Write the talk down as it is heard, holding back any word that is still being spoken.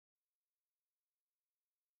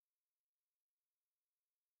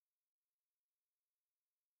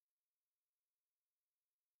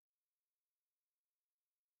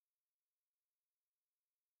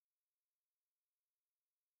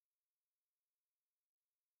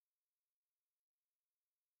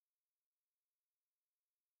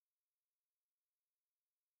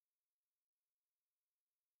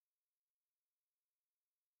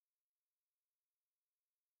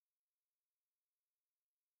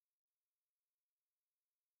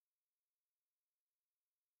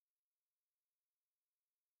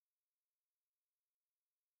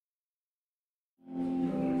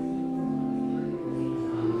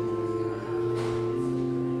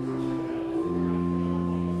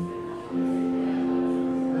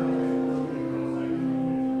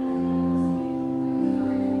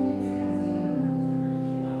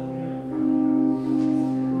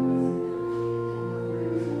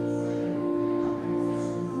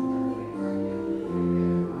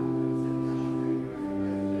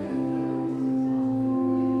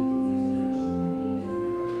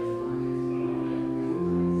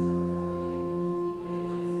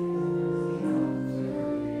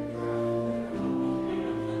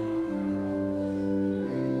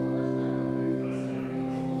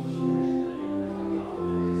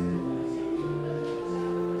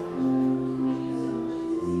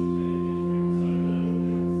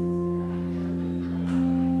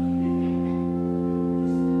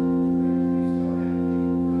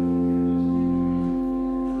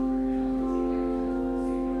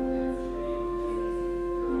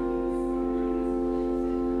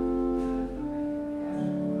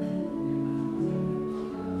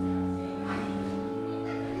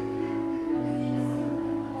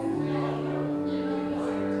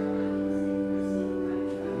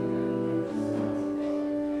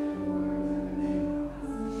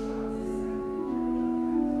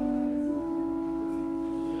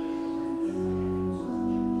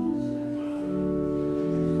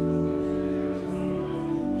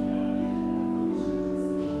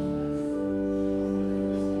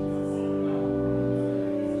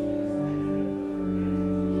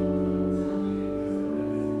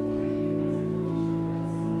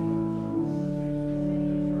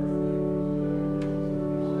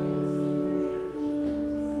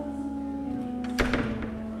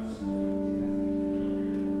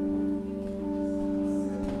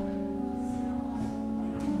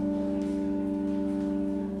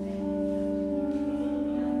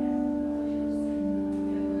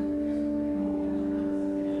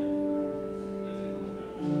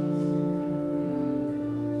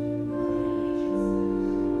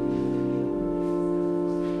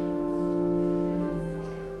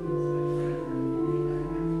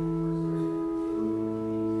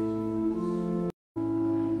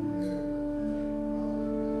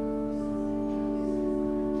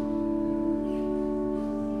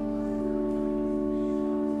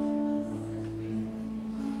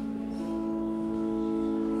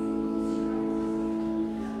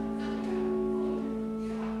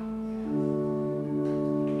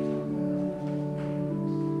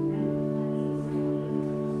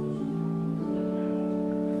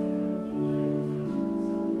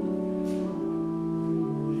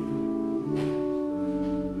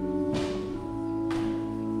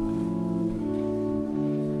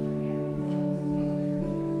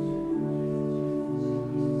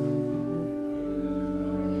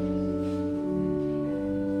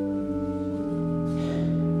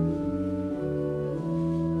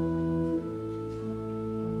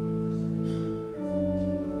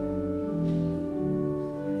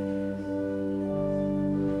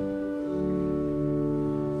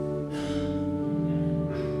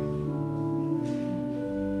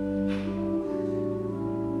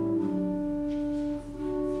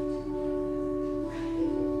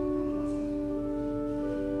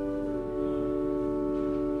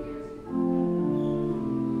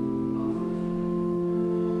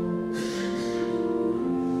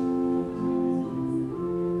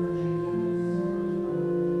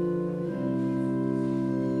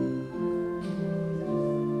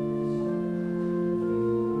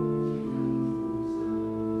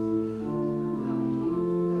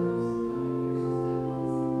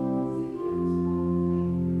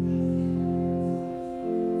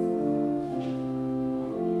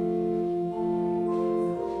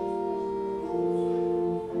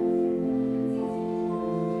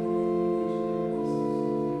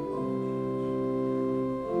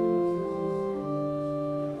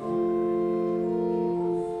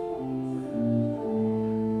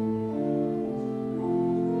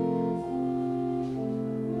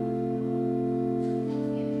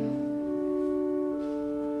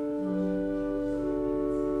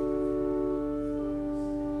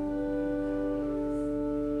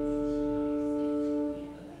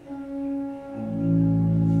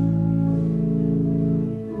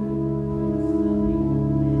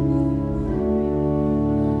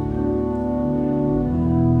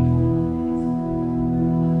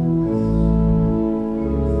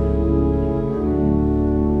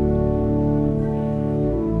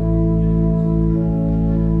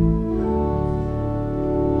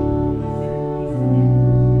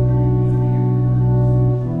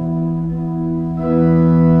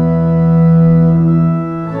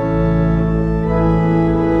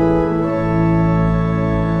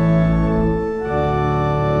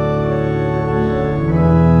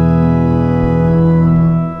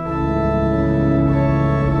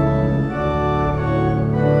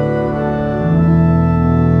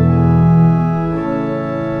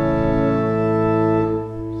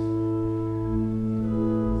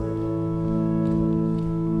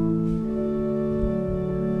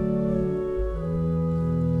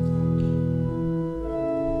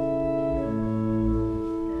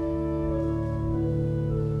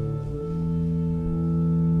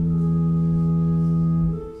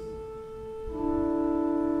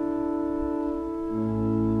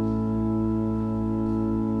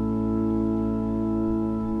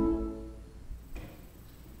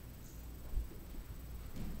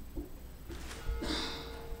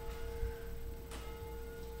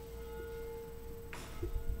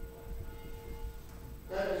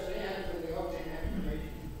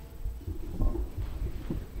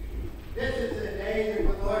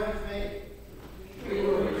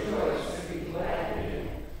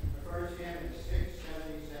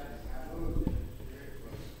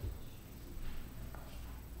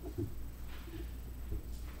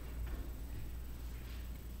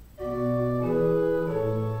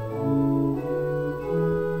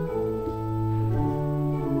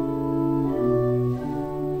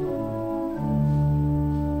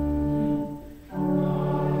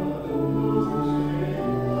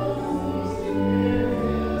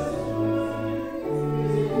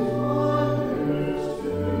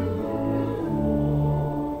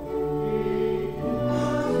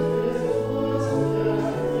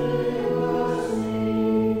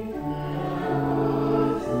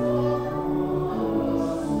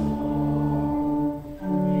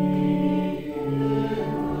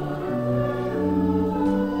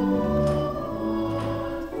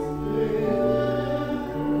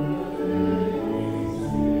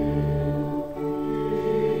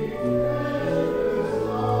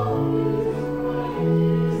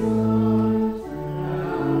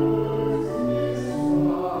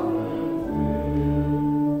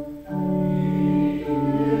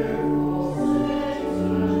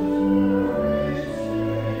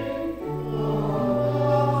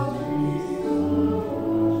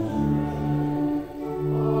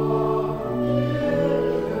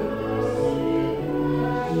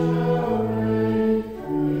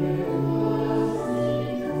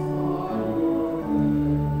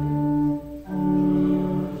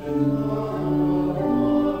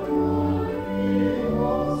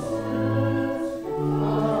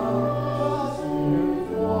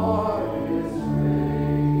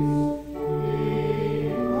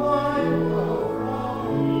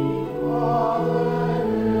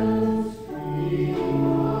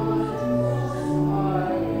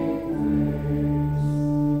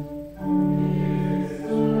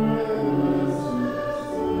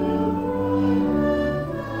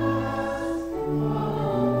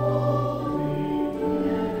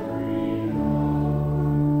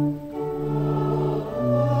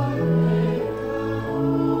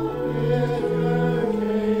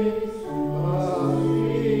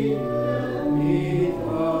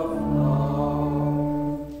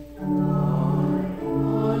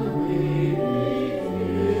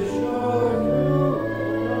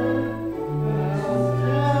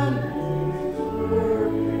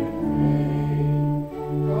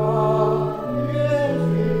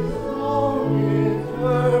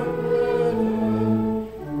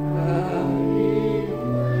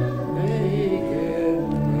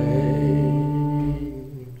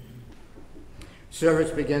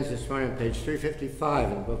Service begins this morning on page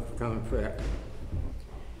 355 in the Book of Common Prayer.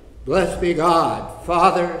 Blessed be God,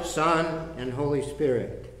 Father, Son, and Holy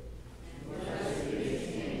Spirit. And blessed be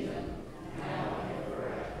his kingdom, now and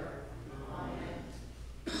forever.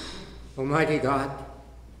 Amen. Almighty God,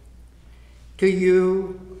 to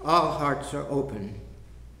you all hearts are open,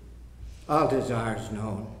 all desires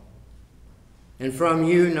known, and from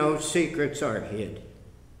you no secrets are hid.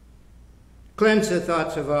 Cleanse the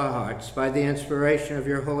thoughts of our hearts by the inspiration of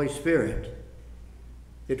your Holy Spirit,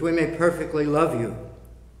 that we may perfectly love you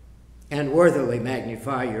and worthily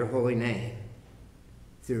magnify your holy name,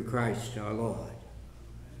 through Christ our Lord.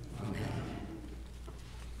 Amen.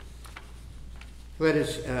 Let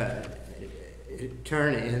us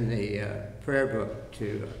turn in the prayer book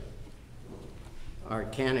to our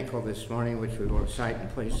canticle this morning, which we will recite in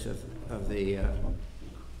place of the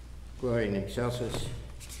Gloria in Excelsis.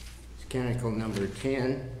 Canticle number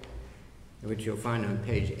 10, which you'll find on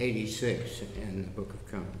page 86 in the Book of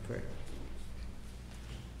Common Prayer.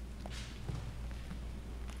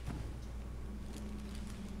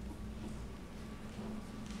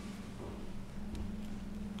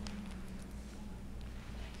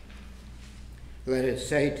 Let us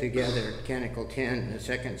say together, Canticle 10, the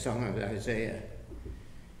second song of Isaiah.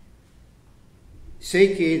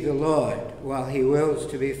 Seek ye the Lord while he wills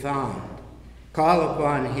to be found. Call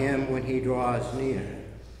upon him when he draws near.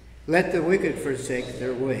 Let the wicked forsake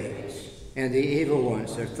their ways, and the evil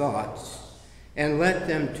ones their thoughts, and let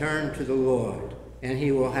them turn to the Lord, and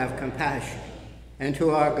he will have compassion, and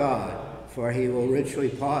to our God, for he will richly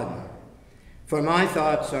pardon. For my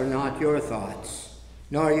thoughts are not your thoughts,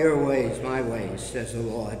 nor your ways my ways, says the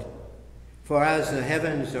Lord. For as the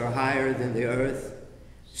heavens are higher than the earth,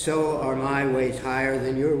 so are my ways higher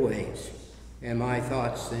than your ways, and my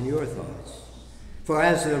thoughts than your thoughts. For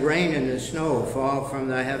as the rain and the snow fall from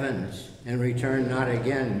the heavens, and return not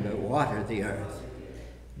again, but water the earth,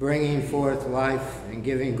 bringing forth life and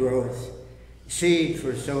giving growth, seed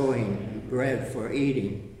for sowing, bread for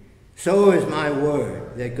eating, so is my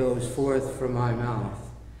word that goes forth from my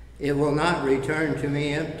mouth. It will not return to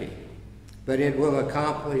me empty, but it will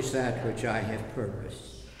accomplish that which I have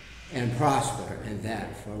purposed, and prosper in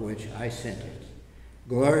that for which I sent it.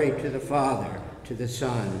 Glory to the Father, to the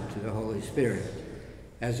Son, to the Holy Spirit,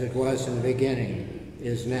 as it was in the beginning,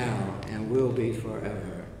 is now, and will be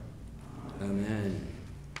forever. Amen.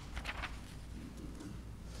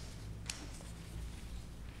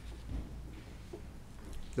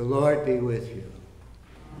 The Lord be with you.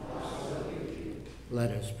 And also with you.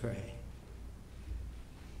 Let us pray.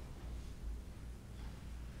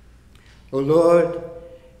 O Lord,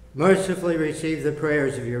 mercifully receive the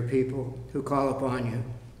prayers of your people who call upon you,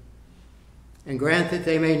 and grant that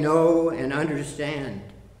they may know and understand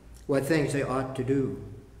what things they ought to do,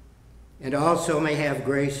 and also may have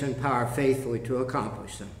grace and power faithfully to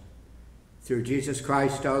accomplish them. Through Jesus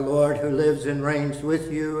Christ our Lord, who lives and reigns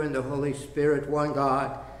with you in the Holy Spirit, one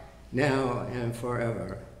God, now and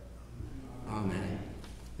forever. Amen.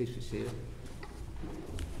 Please be seated.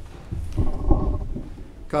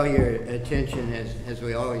 Call your attention, as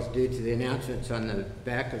we always do, to the announcements on the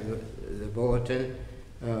back of the bulletin,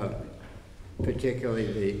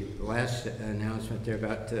 particularly the last announcement there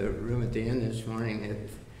about the room at the inn this morning.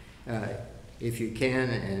 If you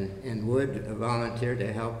can and would volunteer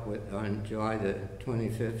to help on July the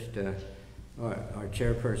 25th, our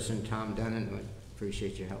chairperson, Tom Dunnan, would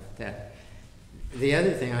appreciate your help with that. The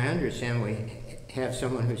other thing, I understand we have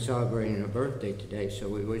someone who's celebrating a birthday today, so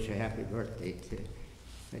we wish a happy birthday to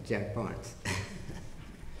Jack Barnes.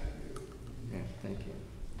 Yeah, thank you.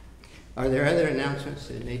 Are there other announcements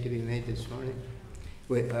that need to be made this morning?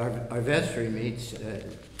 Our vestry meets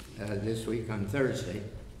this week on Thursday.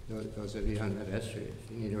 Those of you on the vestry,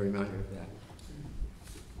 if you need a reminder of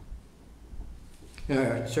that. Now,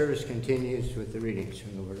 our service continues with the readings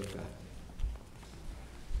from the Word of God.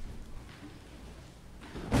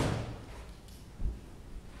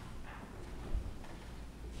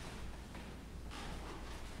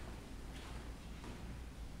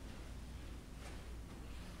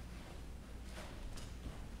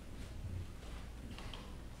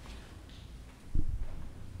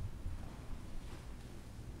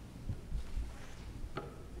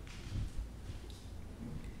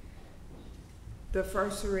 The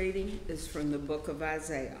first reading is from the book of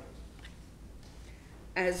Isaiah.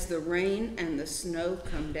 As the rain and the snow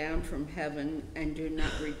come down from heaven and do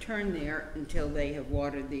not return there until they have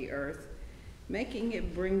watered the earth, making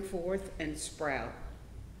it bring forth and sprout,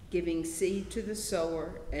 giving seed to the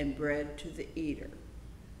sower and bread to the eater,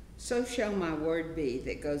 so shall my word be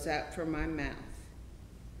that goes out from my mouth.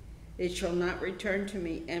 It shall not return to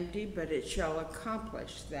me empty, but it shall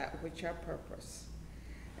accomplish that which I purpose,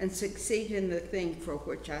 and succeed in the thing for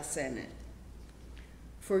which I sent it.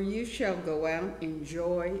 For you shall go out in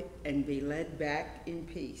joy and be led back in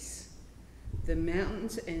peace. The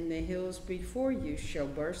mountains and the hills before you shall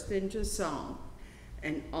burst into song,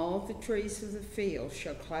 and all the trees of the field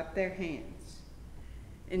shall clap their hands.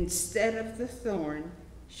 Instead of the thorn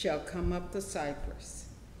shall come up the cypress.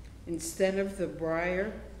 Instead of the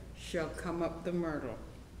brier shall come up the myrtle.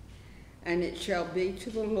 And it shall be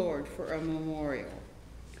to the Lord for a memorial,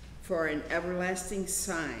 for an everlasting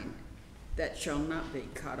sign that shall not be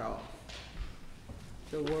cut off.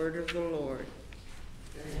 The word of the Lord.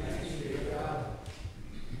 Thanks be to God.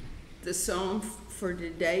 The psalm for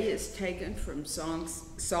today is taken from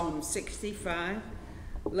Psalm 65.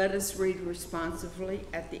 Let us read responsively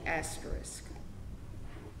at the asterisk.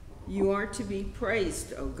 You are to be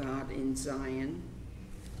praised, O God, in Zion.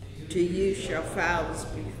 To you shall fowls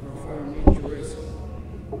be performed in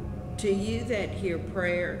Jerusalem. To you that hear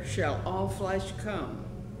prayer shall all flesh come,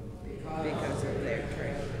 because of their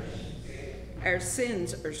transgressions. Our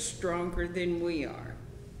sins are stronger than we are,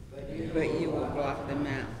 but you will blot them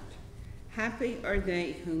out. Happy are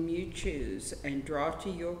they whom you choose and draw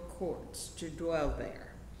to your courts to dwell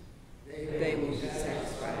there. They will be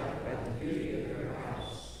satisfied by the beauty of your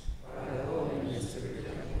house, by the holiness of your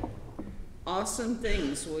temple. Awesome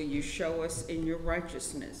things will you show us in your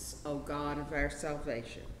righteousness, O God of our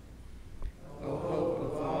salvation. O hope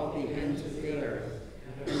of all the ends of the earth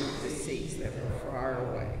and of the seas that are far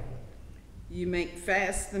away. You make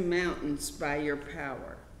fast the mountains by your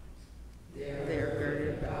power. They are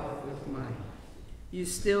girded about with might. You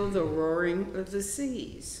still the roaring of the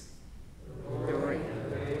seas. The roaring of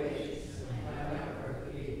the waves and the clamor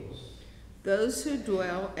of the peoples. Those who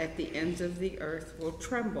dwell at the ends of the earth will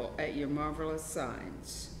tremble at your marvelous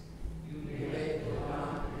signs. You make the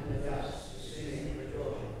dawn and the dust to sing for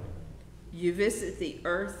joy. You visit the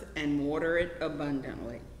earth and water it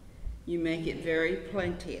abundantly. You make it very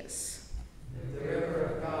plenteous. The river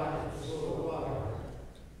of God is full of water.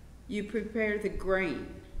 You prepare the grain.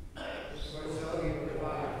 So you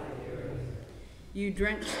provide for the earth. You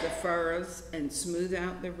drench the furrows and smooth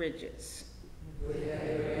out the ridges. With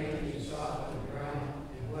heavy rain you soften the ground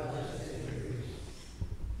and bless its increase.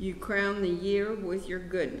 You crown the year with your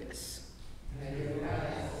goodness. And your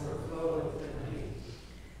paths overflow with honey.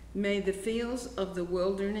 May the fields of the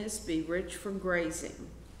wilderness be rich for grazing.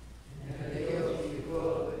 And the hills be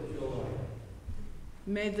full of joy.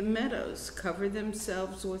 May the meadows cover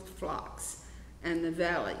themselves with flocks, and the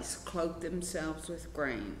valleys cloak themselves with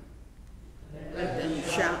grain. Let them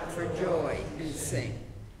shout for joy and sing.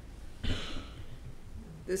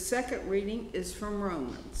 The second reading is from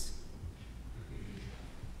Romans.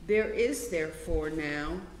 There is therefore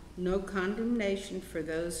now no condemnation for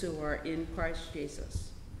those who are in Christ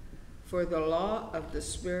Jesus. For the law of the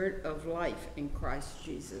Spirit of life in Christ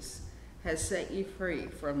Jesus has set you free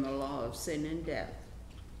from the law of sin and death.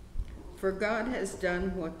 For God has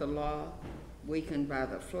done what the law, weakened by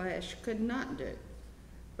the flesh, could not do,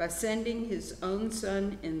 by sending his own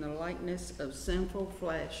Son in the likeness of sinful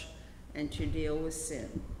flesh and to deal with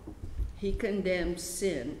sin. He condemned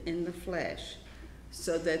sin in the flesh,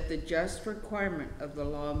 so that the just requirement of the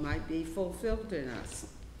law might be fulfilled in us,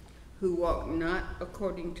 who walk not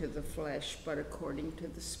according to the flesh, but according to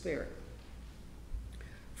the Spirit.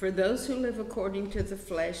 For those who live according to the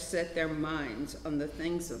flesh set their minds on the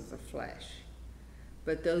things of the flesh,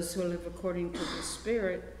 but those who live according to the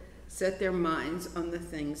Spirit set their minds on the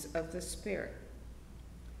things of the Spirit.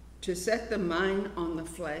 To set the mind on the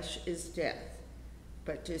flesh is death,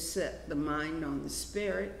 but to set the mind on the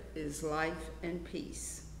Spirit is life and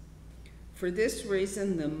peace. For this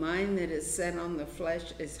reason, the mind that is set on the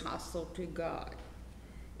flesh is hostile to God.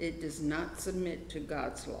 It does not submit to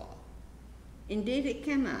God's law. Indeed, it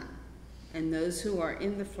cannot, and those who are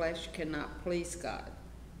in the flesh cannot please God.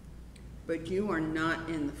 But you are not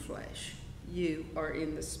in the flesh, you are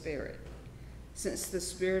in the Spirit, since the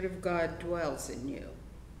Spirit of God dwells in you.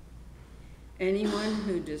 Anyone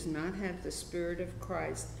who does not have the Spirit of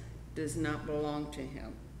Christ does not belong to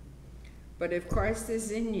him. But if Christ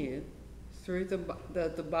is in you, through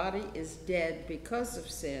the body is dead because of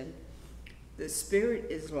sin, the Spirit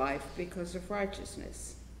is life because of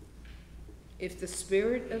righteousness. If the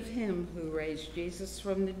Spirit of him who raised Jesus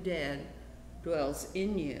from the dead dwells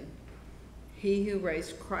in you, he who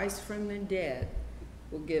raised Christ from the dead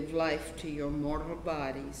will give life to your mortal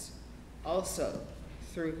bodies, also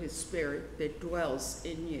through his Spirit that dwells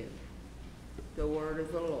in you. The word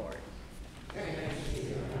of the Lord. Thanks be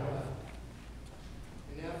to God.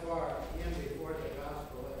 And now for our hymn before the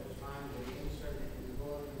gospel, let us find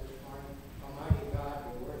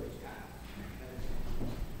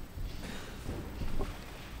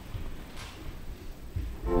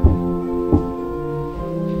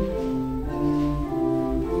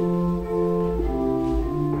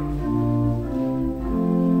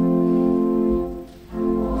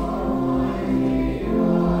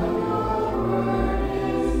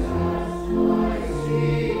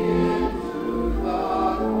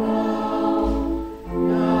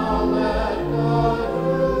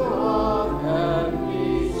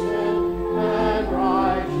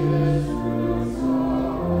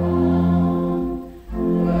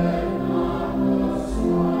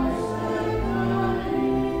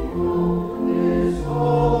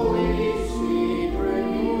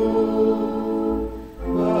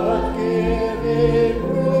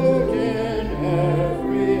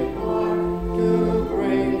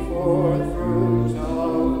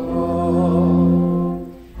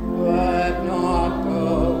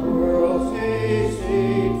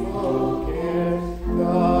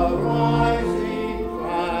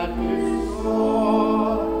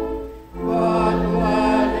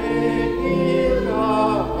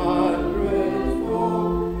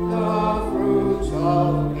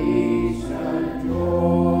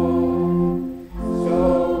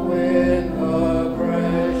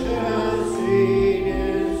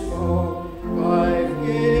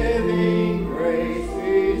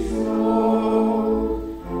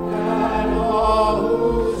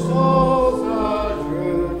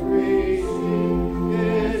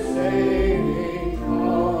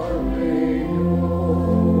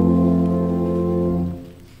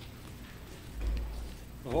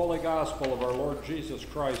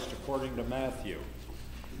according to Matthew.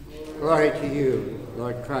 Glory to you,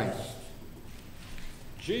 Lord Christ.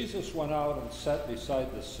 Jesus went out and sat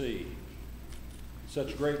beside the sea.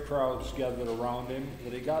 Such great crowds gathered around him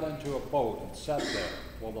that he got into a boat and sat there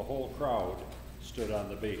while the whole crowd stood on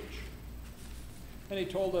the beach. And he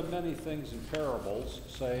told them many things in parables,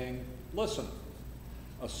 saying, "Listen,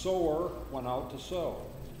 a sower went out to sow.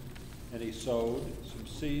 And he sowed, some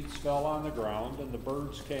seeds fell on the ground, and the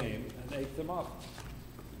birds came and ate them up.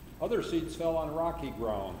 Other seeds fell on rocky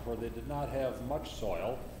ground, where they did not have much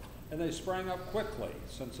soil, and they sprang up quickly,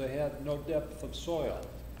 since they had no depth of soil.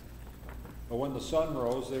 But when the sun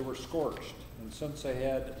rose, they were scorched, and since they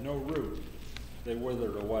had no root, they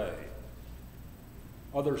withered away.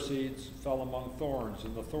 Other seeds fell among thorns,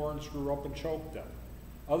 and the thorns grew up and choked them.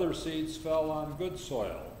 Other seeds fell on good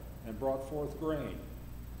soil and brought forth grain,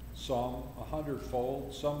 some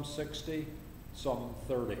 100-fold, some 60, some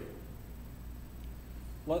 30.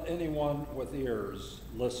 Let anyone with ears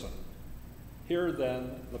listen. Hear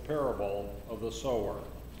then the parable of the sower.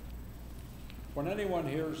 When anyone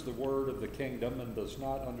hears the word of the kingdom and does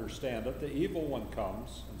not understand it, the evil one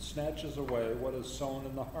comes and snatches away what is sown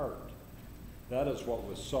in the heart. That is what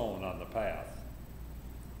was sown on the path.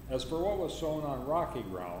 As for what was sown on rocky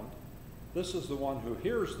ground, this is the one who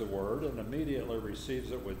hears the word and immediately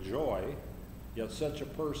receives it with joy, yet such a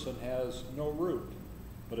person has no root,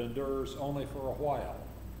 but endures only for a while.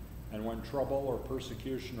 And when trouble or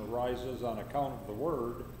persecution arises on account of the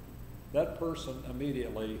word, that person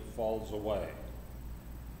immediately falls away.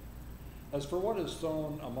 As for what is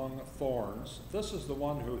sown among thorns, this is the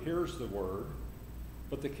one who hears the word,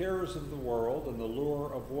 but the cares of the world and the lure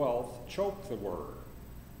of wealth choke the word,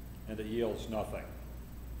 and it yields nothing.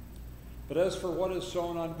 But as for what is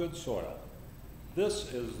sown on good soil,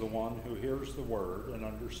 this is the one who hears the word and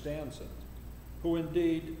understands it, who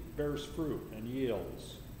indeed bears fruit and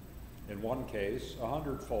yields, in one case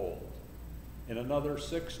 100-fold, in another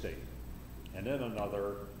 60, and in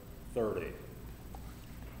another 30.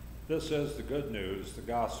 This is the good news, the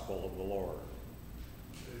gospel of the Lord.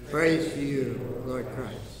 Praise to you, Lord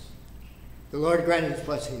Christ. The Lord grant his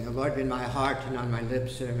blessing. The Lord be in my heart and on my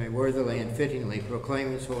lips, that I may worthily and fittingly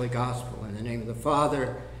proclaim his holy gospel. In the name of the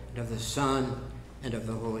Father, and of the Son, and of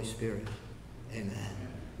the Holy Spirit. Amen.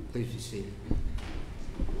 Please be seated.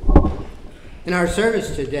 In our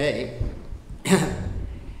service today,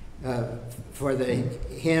 for the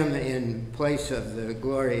hymn in place of the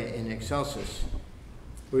Gloria in Excelsis,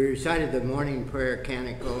 we recited the morning prayer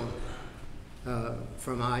canticle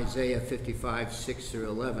from Isaiah 55, 6 through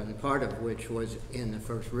 11, part of which was in the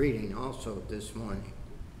first reading also this morning.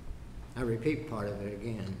 I repeat part of it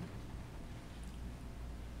again.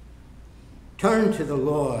 Turn to the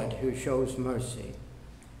Lord who shows mercy,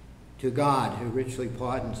 to God who richly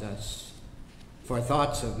pardons us. For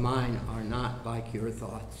thoughts of mine are not like your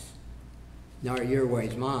thoughts, nor your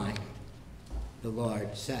ways mine, the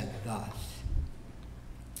Lord said thus.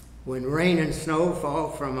 When rain and snow fall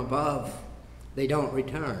from above, they don't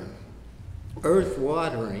return, earth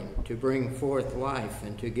watering to bring forth life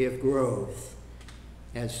and to give growth,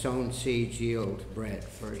 as sown seeds yield bread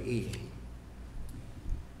for eating.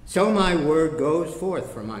 So my word goes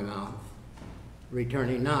forth from my mouth,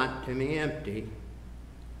 returning not to me empty.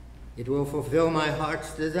 It will fulfill my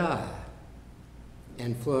heart's desire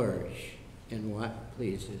and flourish in what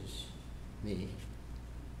pleases me.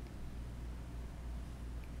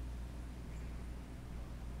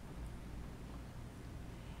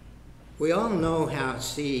 We all know how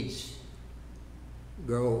seeds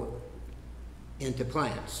grow into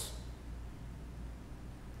plants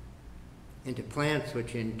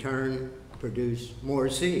which in turn produce more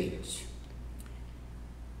seeds.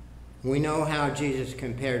 We know how Jesus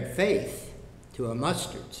compared faith to a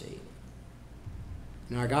mustard seed.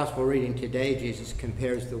 In our gospel reading today, Jesus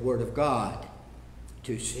compares the word of God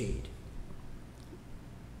to seed.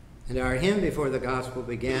 And our hymn before the gospel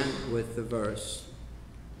began with the verse,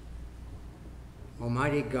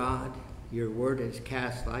 Almighty God, your word is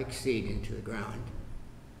cast like seed into the ground.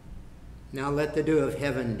 Now let the dew of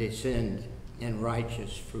heaven descend and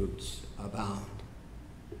righteous fruits abound.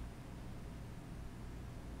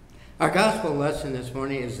 Our gospel lesson this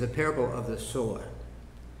morning is the parable of the sower,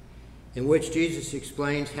 in which Jesus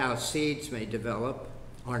explains how seeds may develop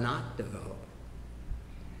or not develop,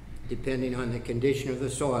 depending on the condition of the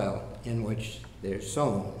soil in which they're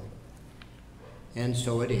sown. And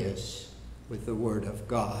so it is with the word of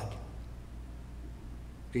God.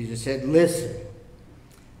 Jesus said, listen,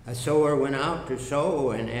 a sower went out to sow,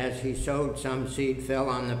 and as he sowed, some seed fell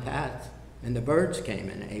on the path, and the birds came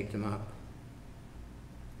and ate them up.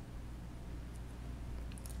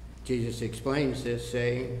 Jesus explains this,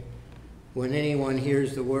 saying, When anyone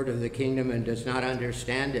hears the word of the kingdom and does not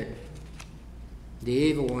understand it, the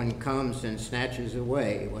evil one comes and snatches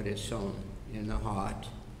away what is sown in the heart.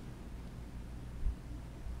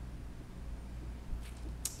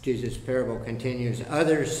 Jesus' parable continues.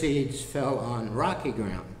 Other seeds fell on rocky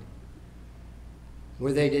ground,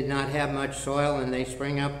 where they did not have much soil, and they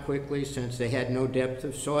sprang up quickly, since they had no depth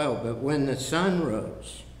of soil. But when the sun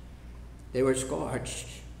rose, they were scorched.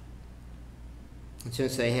 And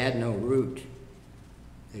since they had no root,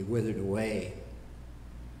 they withered away.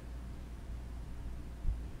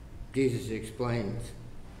 Jesus explains,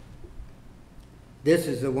 this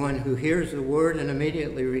is the one who hears the word and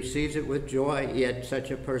immediately receives it with joy, yet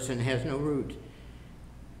such a person has no root,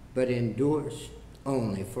 but endures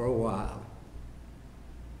only for a while.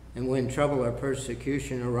 And when trouble or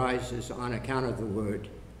persecution arises on account of the word,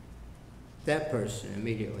 that person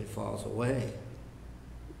immediately falls away.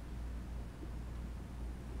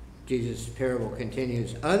 Jesus' parable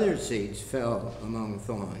continues. Other seeds fell among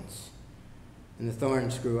thorns, and the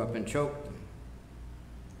thorns grew up and choked them.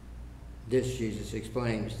 This, Jesus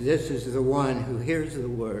explains, this is the one who hears the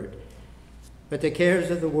word, but the cares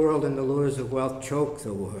of the world and the lures of wealth choke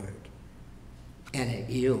the word, and it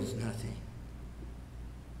yields nothing.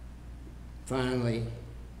 Finally,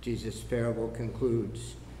 Jesus' parable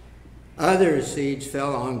concludes. Other seeds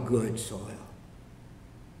fell on good soil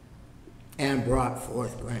and brought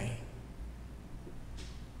forth grain.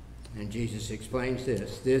 And Jesus explains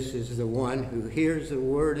this. This is the one who hears the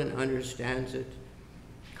word and understands it,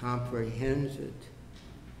 comprehends it,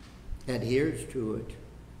 adheres to it,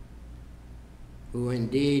 who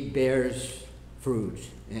indeed bears fruit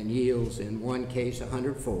and yields, in one case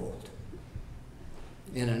 100-fold,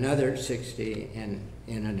 in another 60, and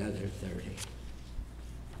in another 30.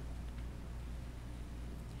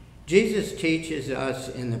 Jesus teaches us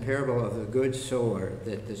in the parable of the good sower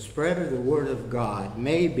that the spread of the word of God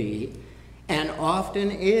may be, and often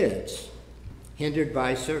is, hindered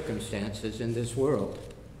by circumstances in this world.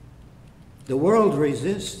 The world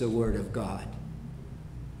resists the word of God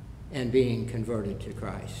and being converted to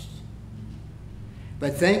Christ.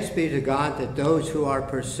 But thanks be to God that those who are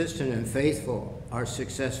persistent and faithful are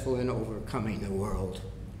successful in overcoming the world.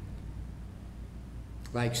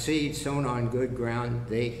 Like seeds sown on good ground,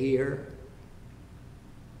 they hear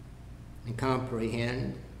and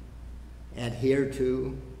comprehend, adhere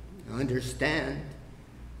to, understand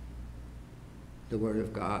the Word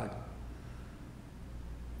of God,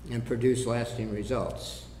 and produce lasting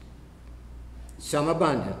results. Some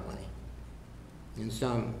abundantly, and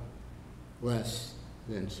some less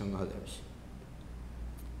than some others.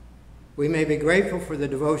 We may be grateful for the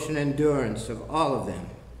devotion and endurance of all of them.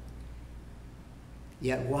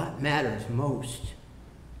 Yet what matters most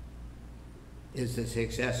is the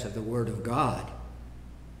success of the Word of God.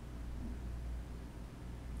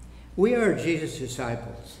 We are Jesus'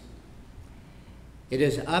 disciples. It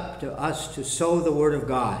is up to us to sow the Word of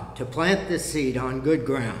God, to plant the seed on good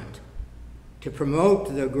ground, to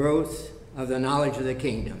promote the growth of the knowledge of the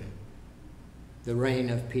kingdom, the reign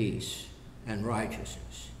of peace and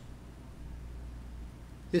righteousness.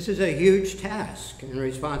 This is a huge task and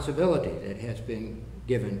responsibility that has been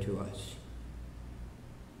given to us.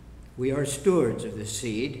 We are stewards of the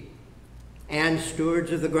seed and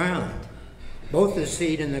stewards of the ground. Both the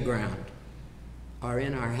seed and the ground are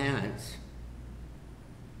in our hands.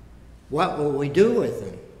 What will we do with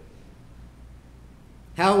them?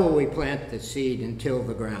 How will we plant the seed and till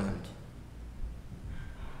the ground?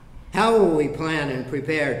 How will we plan and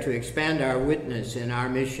prepare to expand our witness in our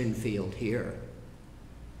mission field here?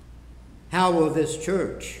 How will this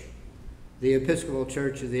church, the Episcopal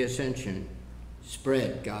Church of the Ascension,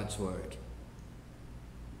 spread God's word?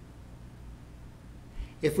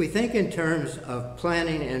 If we think in terms of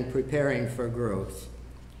planning and preparing for growth,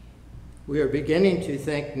 we are beginning to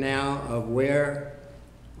think now of where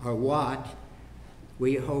or what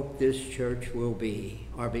we hope this church will be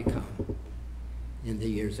or become in the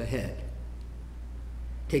years ahead.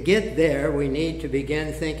 To get there, we need to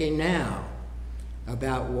begin thinking now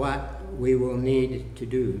about what we will need to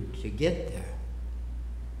do to get there.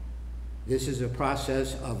 This is a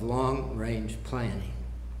process of long-range planning,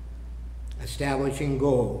 establishing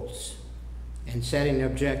goals and setting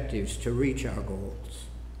objectives to reach our goals.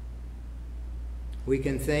 We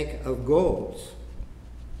can think of goals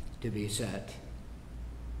to be set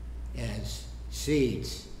as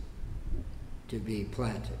seeds to be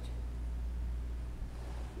planted.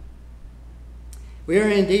 We are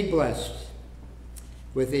indeed blessed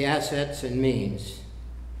with the assets and means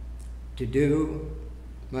to do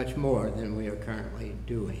much more than we are currently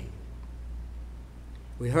doing.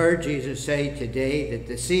 We heard Jesus say today that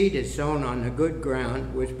the seed is sown on the good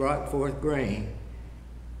ground, which brought forth grain,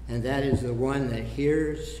 and that is the one that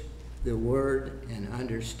hears the word and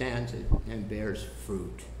understands it and bears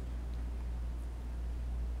fruit.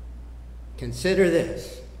 Consider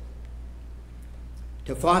this.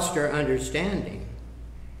 To foster understanding,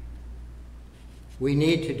 we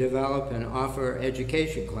need to develop and offer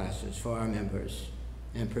education classes for our members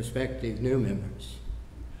and prospective new members.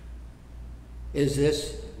 Is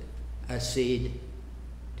this a seed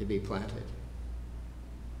to be planted?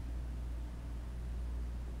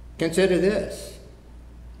 Consider this.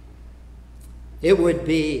 It would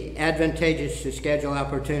be advantageous to schedule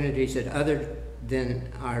opportunities at other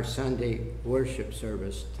than our Sunday worship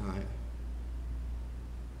service time.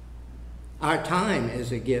 Our time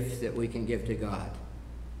is a gift that we can give to God.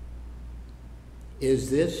 Is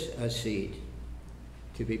this a seed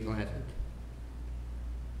to be planted?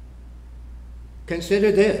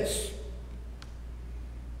 Consider this.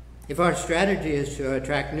 If our strategy is to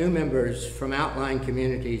attract new members from outlying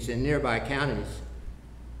communities in nearby counties,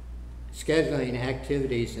 scheduling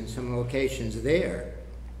activities in some locations there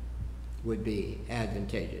would be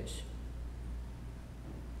advantageous.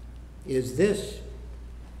 Is this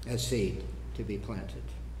a seed to be planted?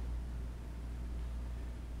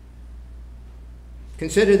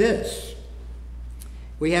 Consider this.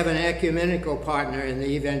 We have an ecumenical partner in the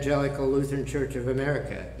Evangelical Lutheran Church of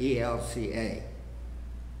America, ELCA.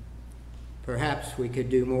 Perhaps we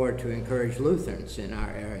could do more to encourage Lutherans in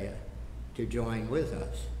our area to join with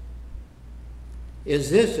us.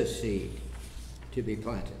 Is this a seed to be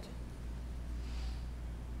planted?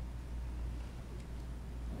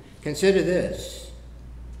 Consider this.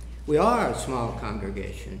 We are a small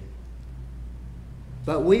congregation,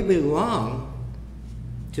 but we belong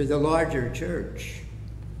to the larger church.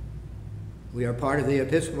 We are part of the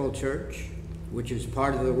Episcopal Church, which is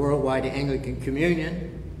part of the Worldwide Anglican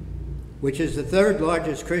Communion, which is the third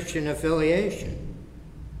largest Christian affiliation.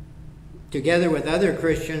 Together with other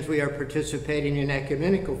Christians, we are participating in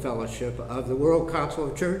ecumenical fellowship of the World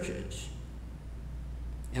Council of Churches.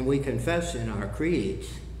 And we confess in our creeds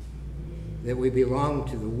that we belong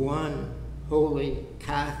to the one holy,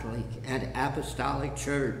 Catholic, and apostolic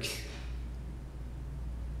church.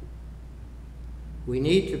 We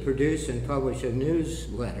need to produce and publish a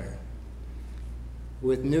newsletter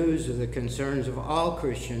with news of the concerns of all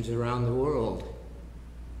Christians around the world.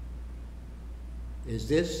 Is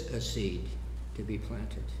this a seed to be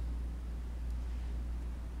planted?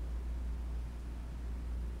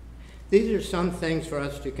 These are some things for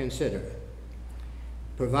us to consider.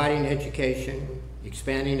 Providing education,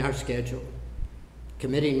 expanding our schedule,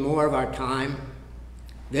 committing more of our time,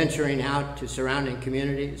 venturing out to surrounding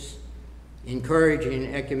communities,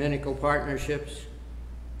 encouraging ecumenical partnerships,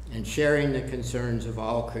 and sharing the concerns of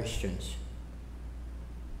all Christians.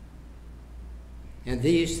 And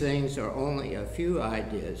these things are only a few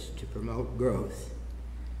ideas to promote growth.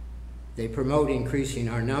 They promote increasing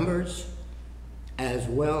our numbers as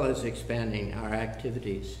well as expanding our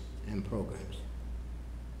activities and programs.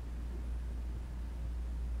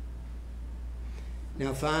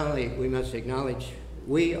 Now finally, we must acknowledge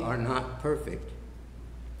we are not perfect,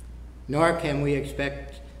 nor can we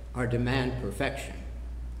expect or demand perfection.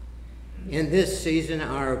 In this season,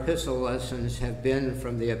 our epistle lessons have been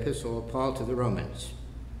from the Epistle of Paul to the Romans.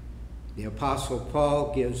 The Apostle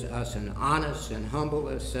Paul gives us an honest and humble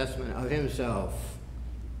assessment of himself.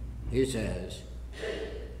 He says,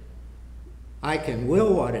 I can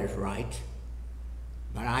will what is right,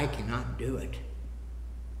 but I cannot do it.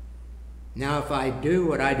 Now, if I do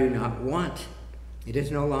what I do not want, it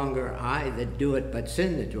is no longer I that do it, but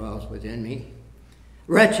sin that dwells within me.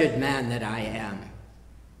 Wretched man that I am!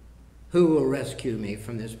 Who will rescue me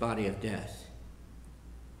from this body of death?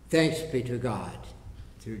 Thanks be to God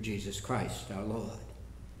through Jesus Christ our Lord.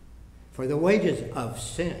 For the wages of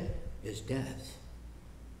sin is death,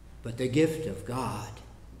 but the gift of God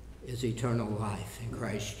is eternal life in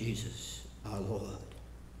Christ Jesus our Lord.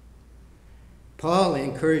 Paul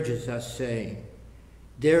encourages us, saying,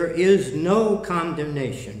 there is no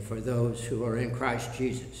condemnation for those who are in Christ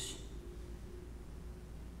Jesus.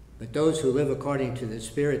 But those who live according to the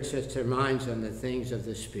Spirit set their minds on the things of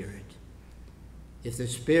the Spirit. If the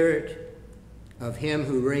Spirit of him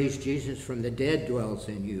who raised Jesus from the dead dwells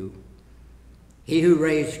in you, he who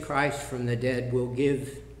raised Christ from the dead will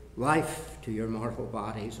give life to your mortal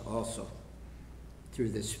bodies also through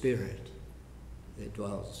the Spirit that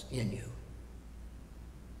dwells in you.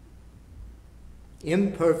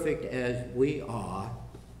 Imperfect as we are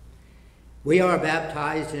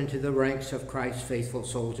baptized into the ranks of Christ's faithful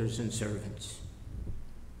soldiers and servants,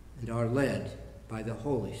 and are led by the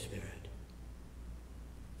Holy Spirit.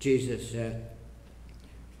 Jesus said,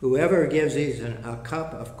 "Whoever gives a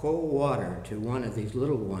cup of cold water to one of these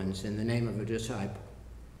little ones in the name of a disciple,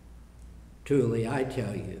 truly I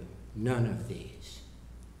tell you, none of these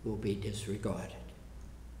will be disregarded."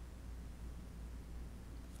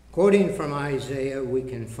 Quoting from Isaiah, we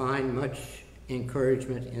can find much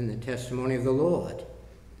encouragement in the testimony of the Lord,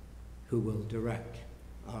 who will direct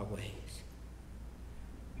our ways.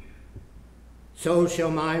 "So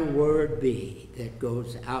shall my word be that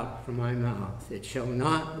goes out from my mouth. It shall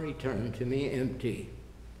not return to me empty,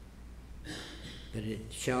 but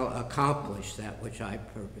it shall accomplish that which I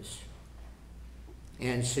purpose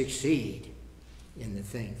and succeed in the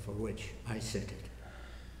thing for which I sent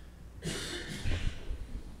it."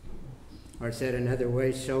 Or said another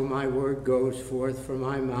way, "So my word goes forth from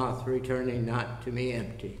my mouth, returning not to me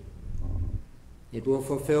empty. It will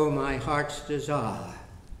fulfill my heart's desire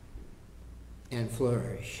and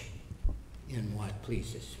flourish in what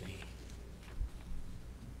pleases me."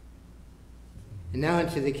 And now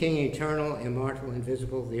unto the King, eternal, immortal,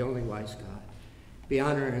 invisible, the only wise God, be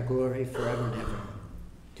honor and glory forever and ever.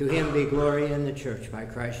 To him be glory in the church by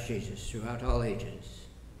Christ Jesus throughout all ages,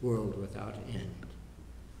 world without end.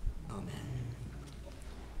 Amen.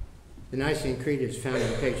 The Nicene Creed is found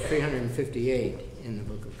on page 358 in the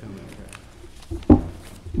Book of Common Prayer.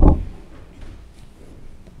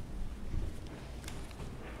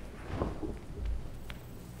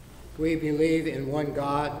 We believe in one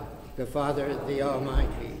God, the Father, the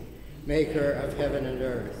Almighty, maker of heaven and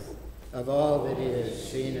earth, of all that is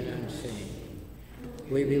seen and unseen.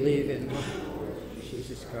 We believe in one Lord,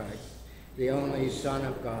 Jesus Christ, the only Son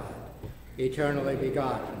of God, eternally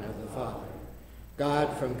begotten of the Father,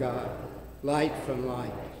 God from God, light from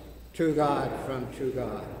light, true God from true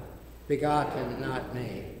God, begotten, not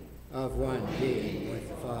made, of one being with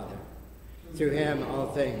the Father. Through him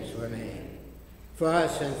all things were made. For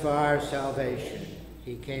us and for our salvation,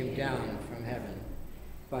 he came down from heaven.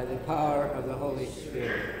 By the power of the Holy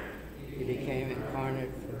Spirit, he became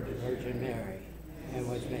incarnate from the Virgin Mary and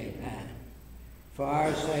was made man. For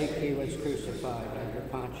our sake, he was crucified under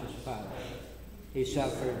Pontius Pilate. He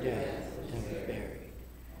suffered death and was buried.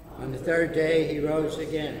 On the third day, he rose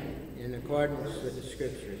again in accordance with the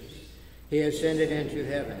Scriptures. He ascended into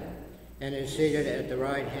heaven and is seated at the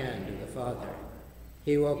right hand of the Father.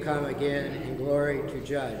 He will come again in glory to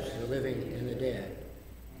judge the living and the dead,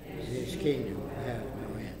 and his kingdom will have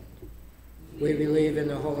no end. We believe in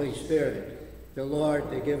the Holy Spirit, the Lord,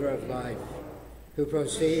 the giver of life, who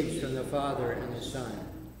proceeds from the Father and the Son.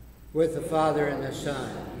 With the Father and the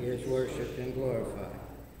Son, he is worshipped and glorified.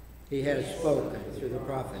 He has spoken through the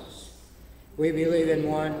prophets. We believe in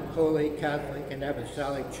one holy, Catholic, and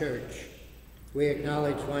apostolic church. We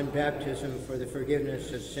acknowledge one baptism for the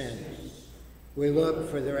forgiveness of sins. We look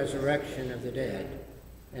for the resurrection of the dead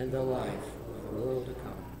and the life of the world to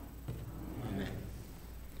come. Amen.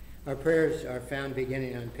 Our prayers are found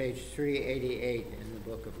beginning on page 388 in the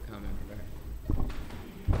Book of Common Prayer.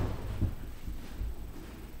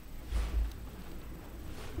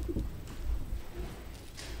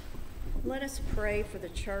 Let us pray for the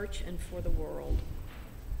church and for the world.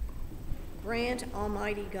 Grant,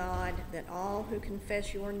 Almighty God, that all who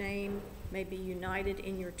confess your name may be united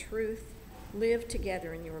in your truth, live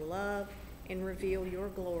together in your love, and reveal your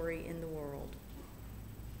glory in the world.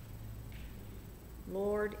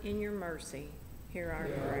 Lord, in your mercy, hear our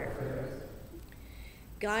prayer.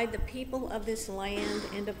 Guide the people of this land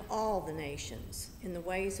and of all the nations in the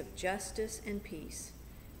ways of justice and peace,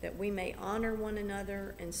 that we may honor one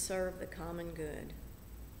another and serve the common good.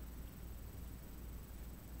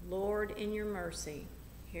 Lord, in your mercy,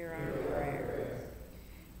 hear our prayer.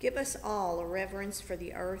 Give us all a reverence for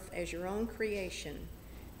the earth as your own creation,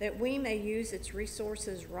 that we may use its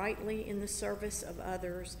resources rightly in the service of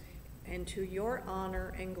others and to your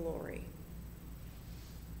honor and glory.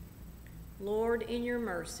 Lord, in your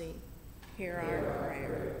mercy, hear our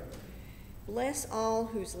prayer. Bless all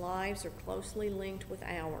whose lives are closely linked with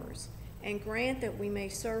ours, and grant that we may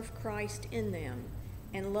serve Christ in them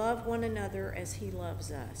and love one another as he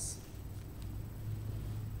loves us.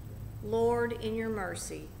 Lord, in your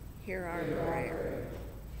mercy, hear our prayer.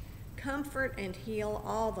 Comfort and heal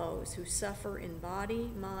all those who suffer in body,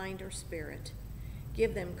 mind, or spirit.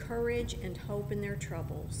 Give them courage and hope in their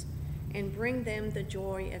troubles, and bring them the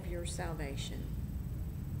joy of your salvation.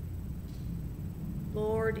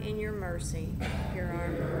 Lord, in your mercy, hear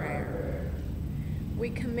our prayer. We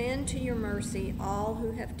commend to your mercy all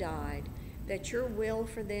who have died, that your will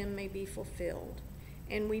for them may be fulfilled,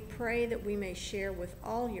 and we pray that we may share with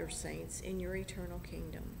all your saints in your eternal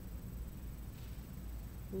kingdom.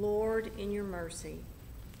 Lord, in your mercy,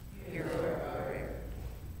 hear our prayer.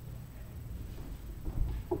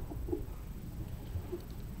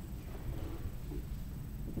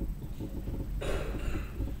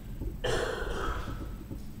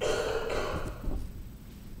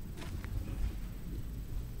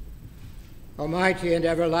 Almighty and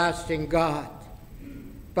everlasting God,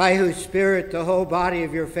 by whose Spirit the whole body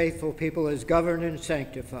of your faithful people is governed and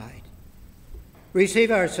sanctified,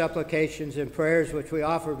 receive our supplications and prayers which we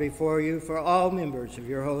offer before you for all members of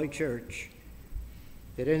your holy church,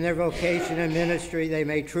 that in their vocation and ministry they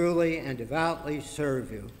may truly and devoutly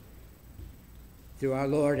serve you, through our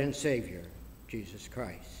Lord and Savior, Jesus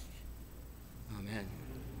Christ. Amen.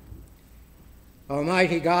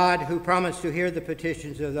 Almighty God, who promised to hear the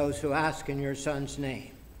petitions of those who ask in your Son's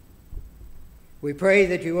name, we pray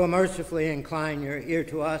that you will mercifully incline your ear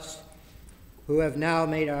to us who have now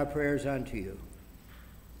made our prayers unto you,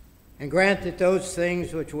 and grant that those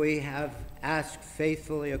things which we have asked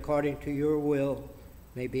faithfully according to your will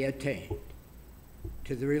may be attained,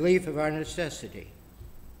 to the relief of our necessity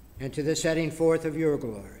and to the setting forth of your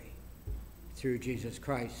glory, through Jesus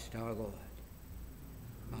Christ our Lord.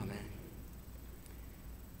 Amen.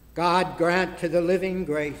 God, grant to the living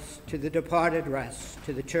grace, to the departed rest,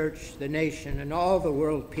 to the church, the nation, and all the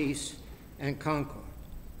world peace and concord,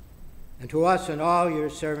 and to us and all your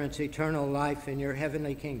servants eternal life in your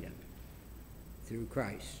heavenly kingdom, through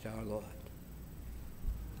Christ our Lord.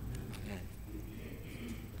 Amen.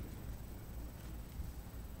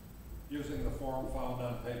 Using the form found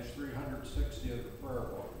on page 360 of the prayer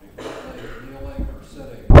book, declare kneeling or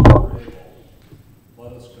sitting if we're able.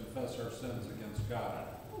 Let us confess our sins against God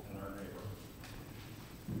and our neighbor.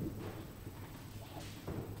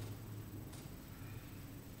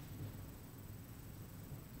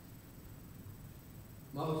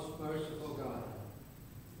 Most merciful God,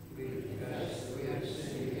 we confess that we have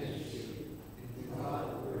sinned against you, in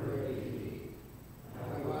thought, word, and deed,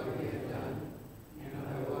 by what we have done, and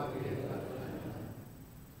by what we have left undone.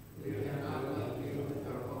 We have not loved you with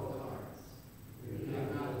our whole hearts. We have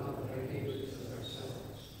not loved our neighbors as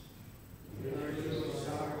ourselves. We are truly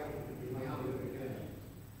sorry, and we humbly repent.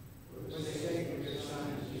 For the sake of your Son,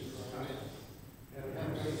 Jesus Christ, have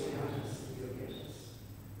mercy on us and forgive us,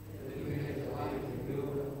 that we may delight in your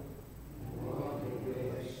will and walk in your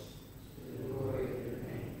ways, to the glory of your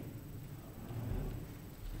name.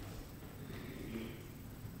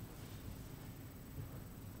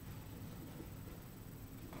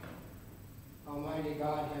 Amen. Almighty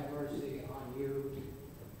God, have mercy on you,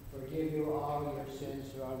 forgive you all your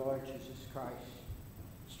sins through our Lord Jesus Christ,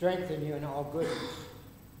 strengthen you in all goodness,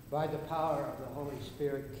 by the power of the Holy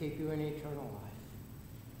Spirit, keep you in eternal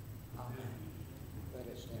life. Amen. Let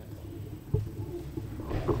us stand.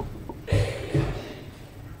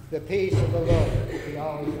 The peace of the Lord be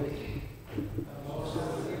always with you.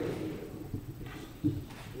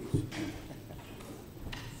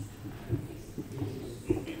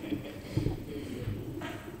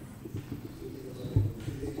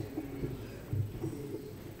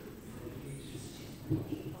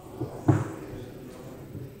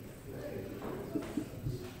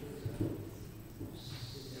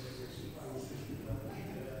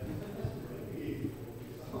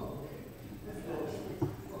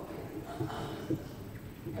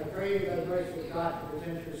 I pray you by the grace of God to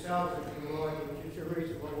present yourselves unto the Lord in future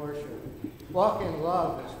reasonable worship. Walk in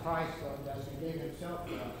love as Christ loved us and gave himself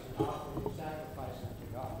for us and offered his sacrifice unto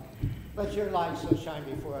God. Let your light so shine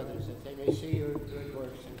before others that they may see your good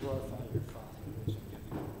works and glorify your Father who is in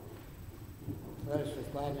heaven. Let us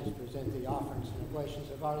with gladness present the offerings and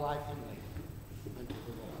oblations of our life and labor unto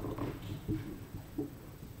the Lord.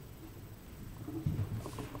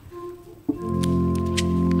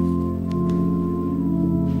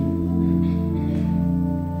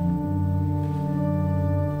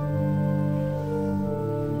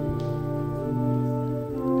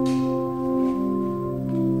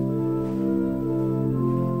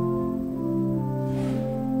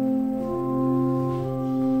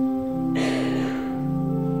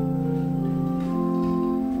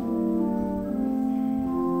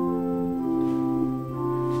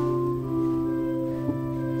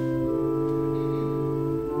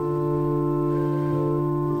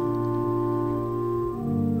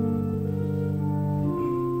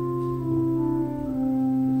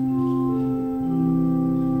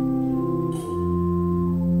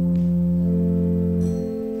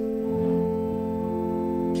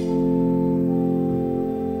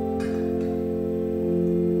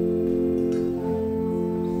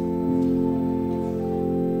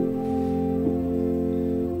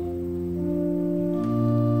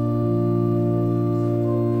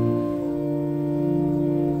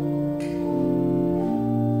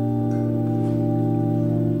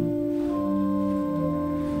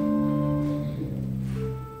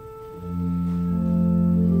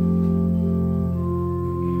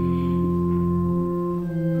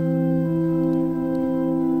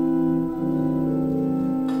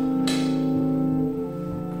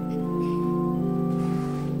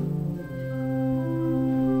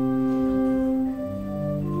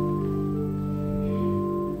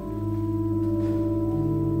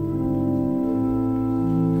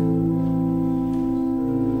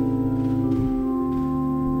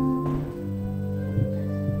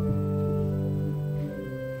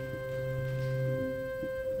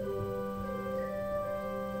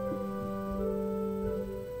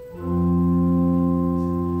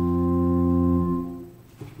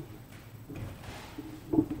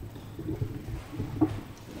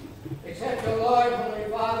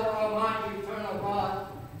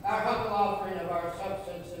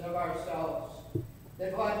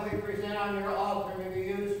 what we present on your altar may be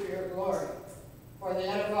used for your glory, for the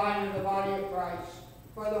edifying of the body of Christ,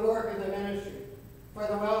 for the work of the ministry, for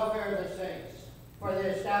the welfare of the saints, for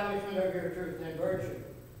the establishment of your truth and virtue,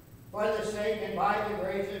 for the sake and by the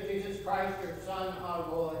grace of Jesus Christ, your Son, our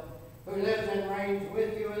Lord, who lives and reigns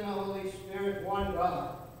with you in the Holy Spirit, one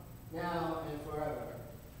God, now and forever.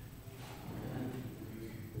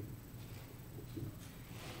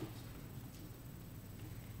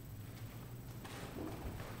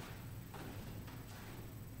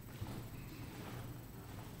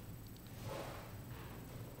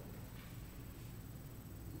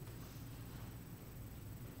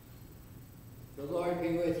 The Lord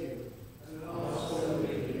be with you. And also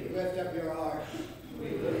with you. Lift up your hearts. We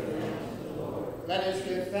lift them to the Lord. Let us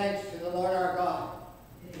give thanks to the Lord our God.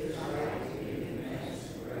 It is right to give him thanks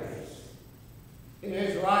and praise. It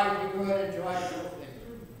is right, good, and joyful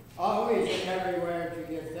thing, always and everywhere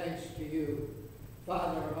to give thanks to you,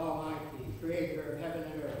 Father Almighty, Creator of heaven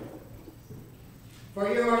and earth.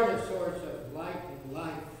 For you are the source of light and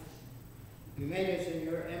life. You made us in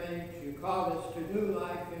your image. You called us to new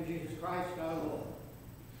life in Jesus Christ our Lord,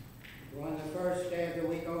 who on the first day of the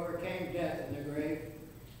week overcame death in the grave,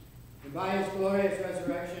 and by his glorious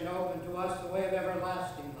resurrection opened to us the way of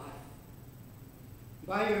everlasting life.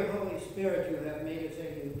 By your Holy Spirit you have made us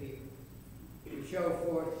a new people, to show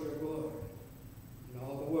forth your glory in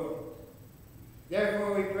all the world.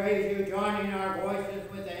 Therefore we praise you, joining our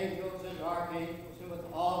voices with angels and archangels and with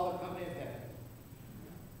all the company of heaven,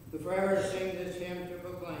 who forever sing this hymn to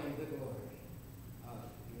proclaim the glory of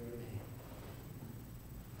your name.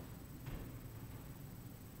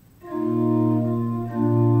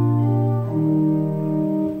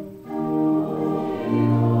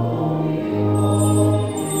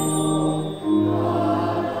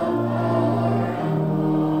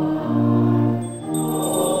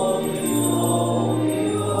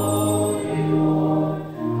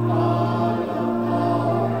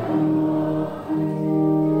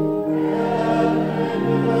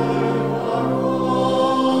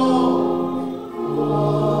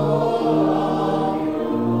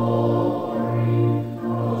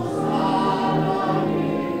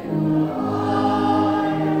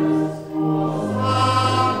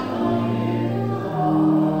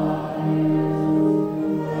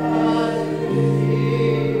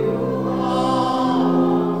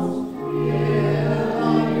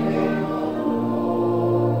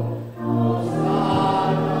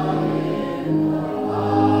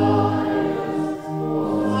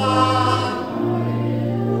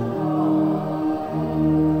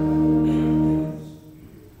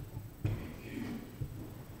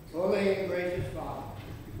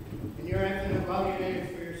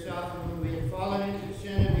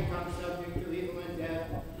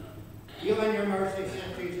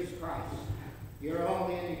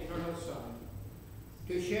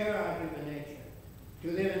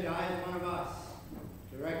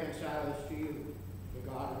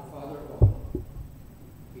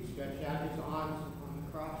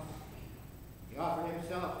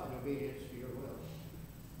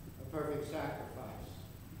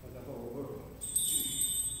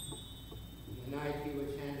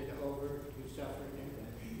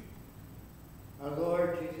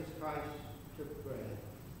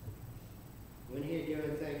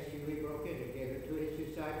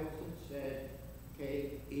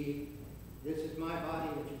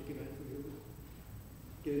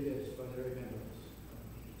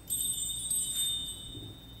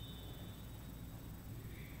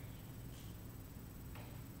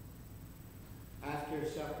 After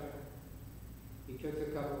supper, he took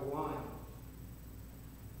the cup of wine.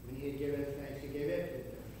 When he had given thanks, he gave it to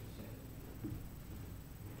them and said,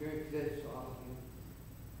 "Drink this, all of you.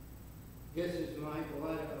 This is my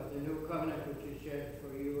blood of the new covenant, which is shed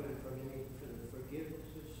for you and for many for the forgiveness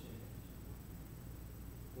of sins.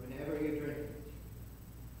 Whenever you drink it,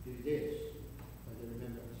 do this for the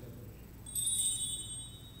remembrance of me."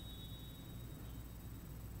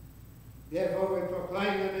 Therefore we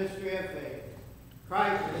proclaim the mystery of faith.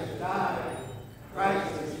 Christ has died.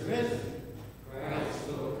 Christ is risen. Christ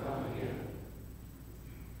will come again.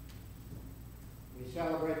 We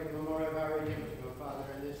celebrate the memorial of our redemption, O Father,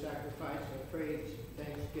 in this sacrifice of praise and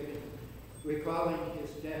thanksgiving, recalling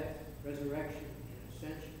his death, resurrection, and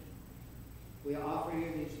ascension. We offer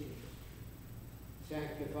you these gifts.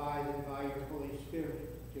 Sanctify them by your Holy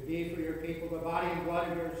Spirit, to be for your people the body and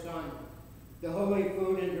blood of your Son, the holy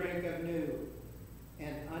food and drink of new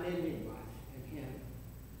and unending life in him.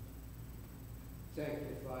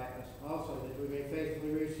 Sanctify us also that we may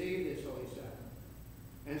faithfully receive this holy sacrament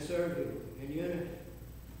and serve you in unity,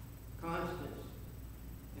 constancy,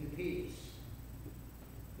 and peace.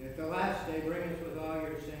 At the last day, bring us with all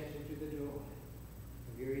your saints into the joy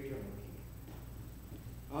of your eternal kingdom.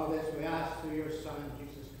 All this we ask through your Son,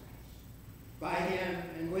 Jesus Christ. By him,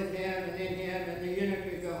 and with him, and in him, and the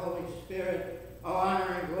unity of the Holy Spirit, all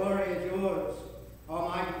honor and glory is yours,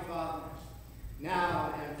 Almighty Father,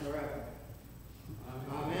 now and forever.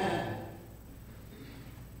 Amen.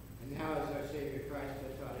 And now, as our Savior Christ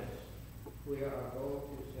has taught us, we are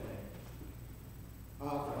bold to say, Our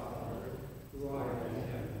Father, who art in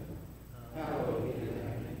heaven, hallowed be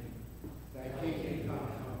thy name. Thy kingdom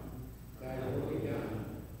come, thy will be done,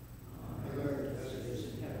 on earth as it is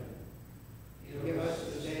in heaven. Give us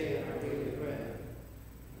this day our daily bread,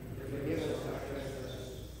 and forgive us our trespasses,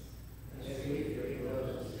 as we forgive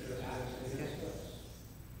those who trespass against us.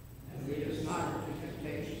 And lead us not into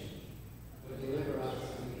temptation, but deliver us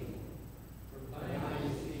from evil. For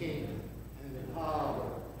thine is the kingdom, and the power,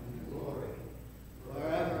 and the glory,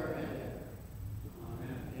 forever and ever.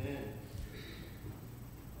 Amen.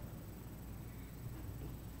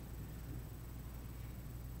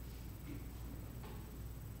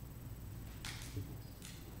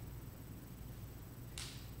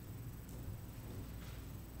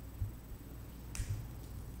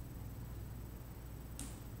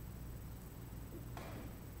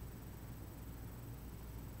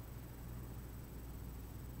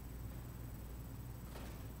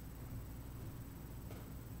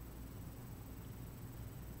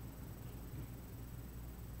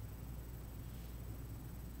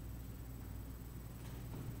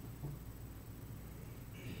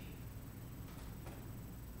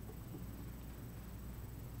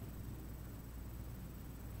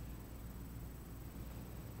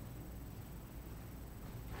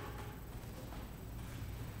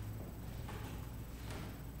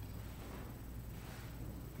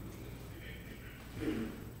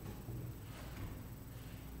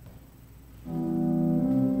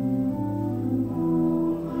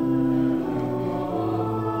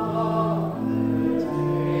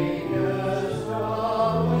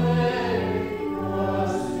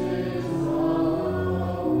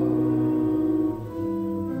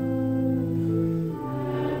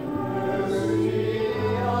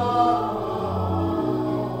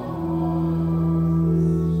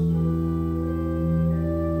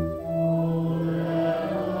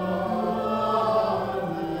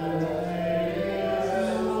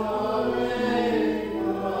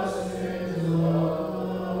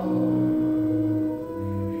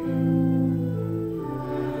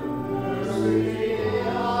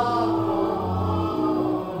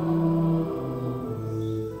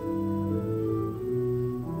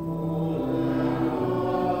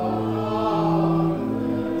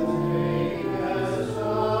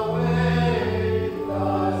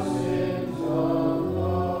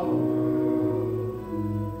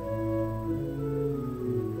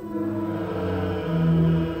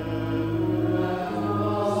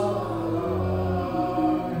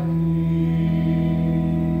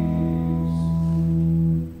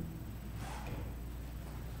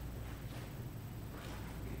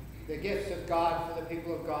 The gifts of God for the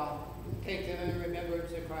people of God. Take them in remembrance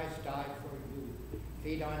that Christ died for you.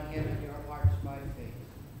 Feed on him in your hearts by faith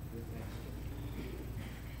with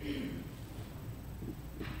thanksgiving.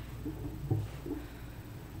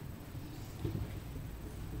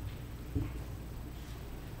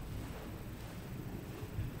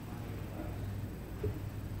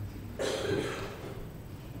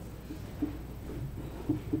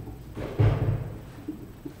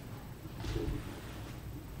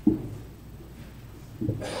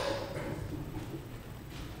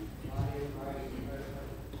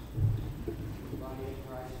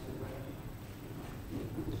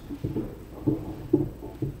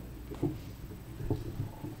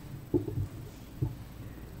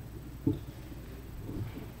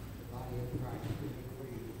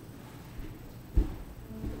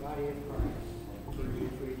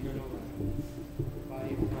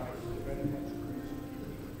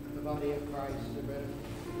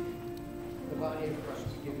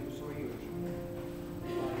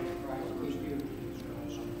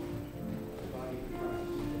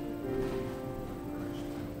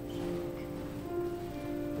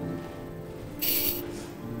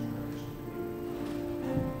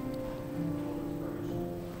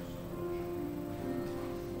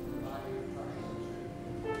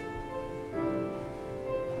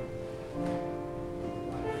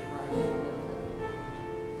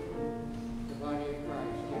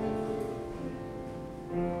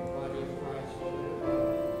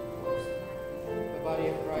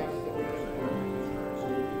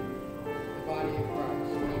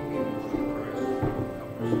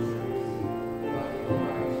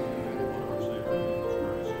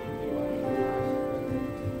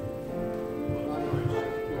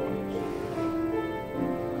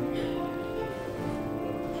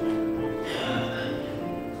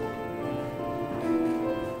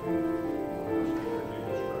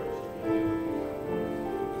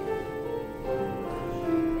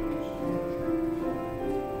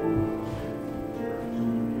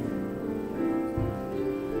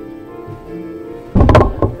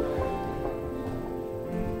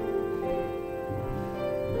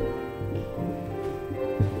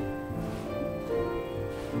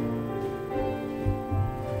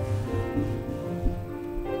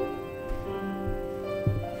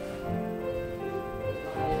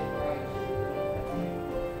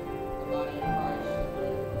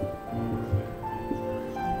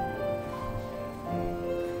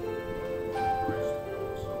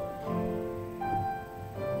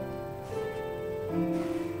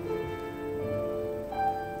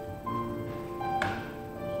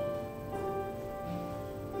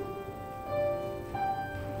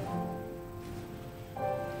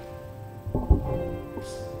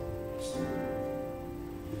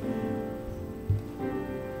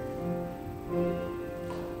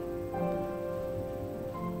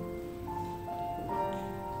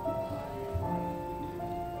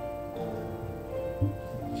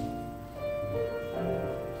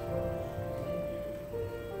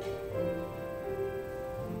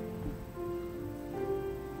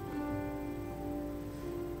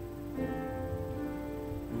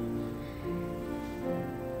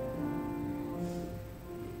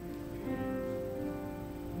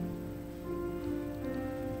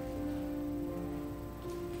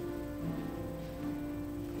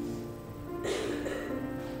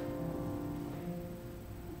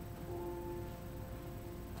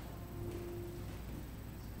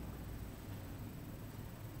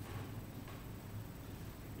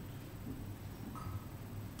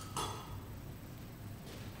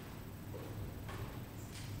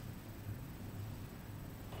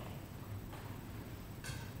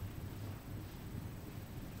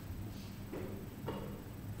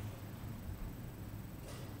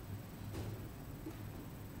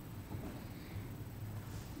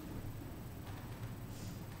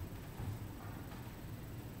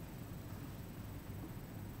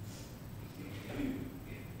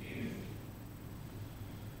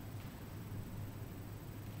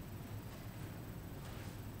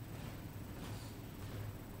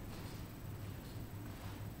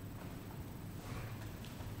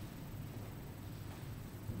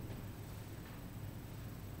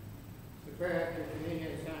 prayer after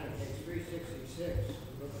communion is found in page 366 of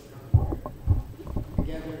the Book of Common Prayer.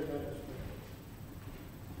 Together, let us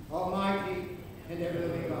pray. Almighty and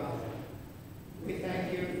ever-living God, we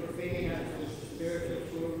thank you for feeding us with the spiritual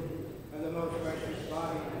food of the most precious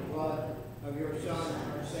body and blood of your Son,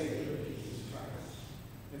 our Savior, Jesus Christ,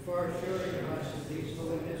 and for assuring us of these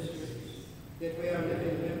holy mysteries, that we are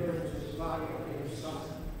living members of the body of your Son,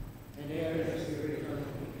 and heirs of your eternal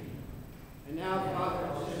kingdom. And now,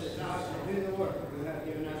 Father, send us out to do the work you have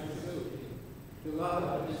given us to do, to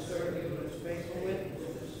love and serve you as faithful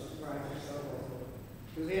witnesses of Christ our Lord.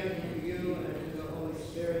 To him, to you, and to the Holy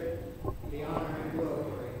Spirit, be honor and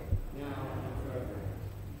glory, now and forever.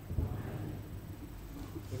 Amen.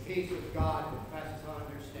 The peace of God that passes all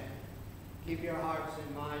understanding. Keep your hearts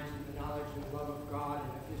and minds in the knowledge and love of God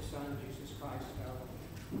and of his Son, Jesus Christ our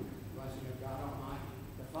Lord. Blessing of God Almighty,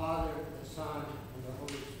 the Father, the Son, and the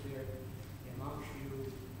Holy Spirit, be amongst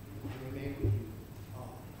you and remain with you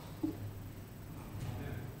all.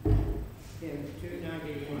 Amen. Hymn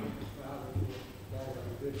 291, Father, that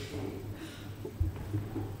are good food.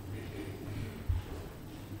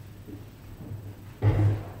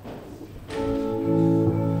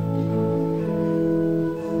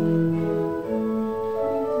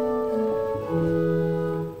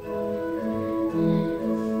 Thank you.